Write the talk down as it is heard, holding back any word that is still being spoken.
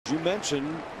You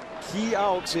mentioned key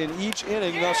outs in each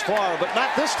inning thus far, but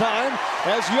not this time,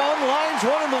 as Young lines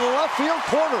one into the left field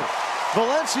corner.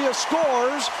 Valencia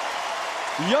scores.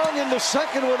 Young into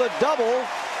second with a double,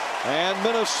 and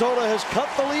Minnesota has cut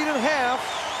the lead in half.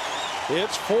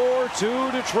 It's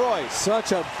 4-2 Detroit.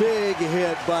 Such a big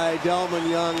hit by Delmon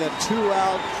Young, a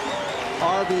 2-out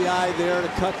RBI there to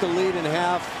cut the lead in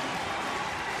half.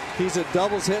 He's a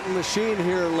doubles hitting machine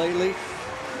here lately.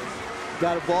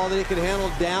 Got a ball that he can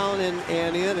handle down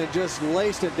and in, and just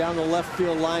laced it down the left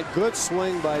field line. Good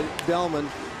swing by Delmon,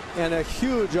 and a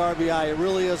huge RBI. It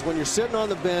really is. When you're sitting on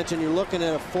the bench and you're looking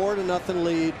at a 4-0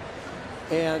 lead,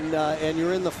 and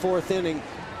you're in the fourth inning,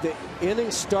 the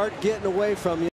innings start getting away from you.